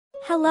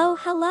Hello.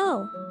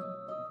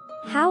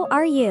 How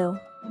are you?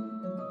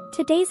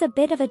 Today's a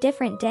bit of a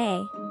different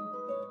day.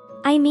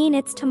 I mean,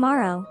 it's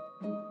tomorrow.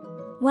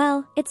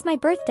 Well, it's my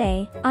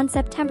birthday, on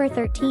September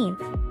 13th.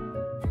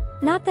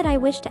 Not that I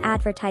wish to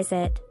advertise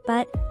it,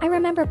 but I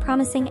remember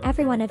promising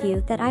every one of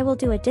you that I will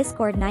do a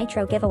Discord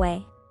Nitro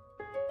giveaway.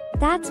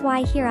 That's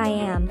why here I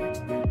am.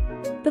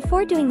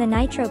 Before doing the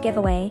Nitro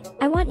giveaway,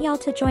 I want y'all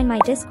to join my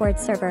Discord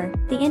server.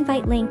 The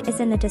invite link is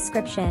in the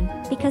description,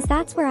 because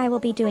that's where I will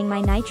be doing my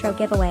Nitro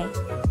giveaway.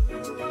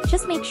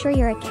 Just make sure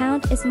your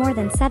account is more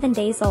than 7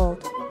 days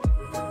old.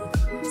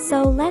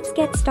 So let's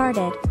get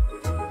started.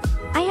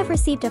 I have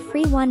received a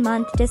free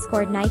 1-month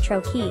Discord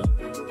Nitro key.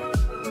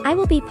 I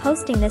will be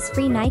posting this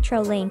free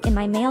Nitro link in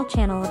my mail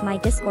channel of my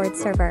Discord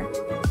server.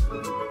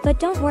 But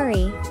don't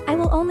worry, I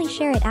will only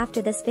share it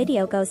after this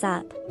video goes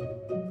up.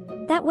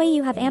 That way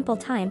you have ample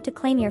time to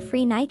claim your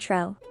free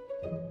Nitro.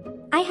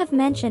 I have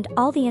mentioned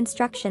all the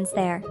instructions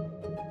there.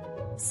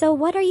 So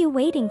what are you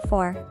waiting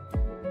for?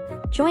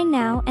 Join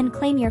now and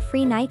claim your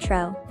free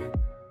Nitro.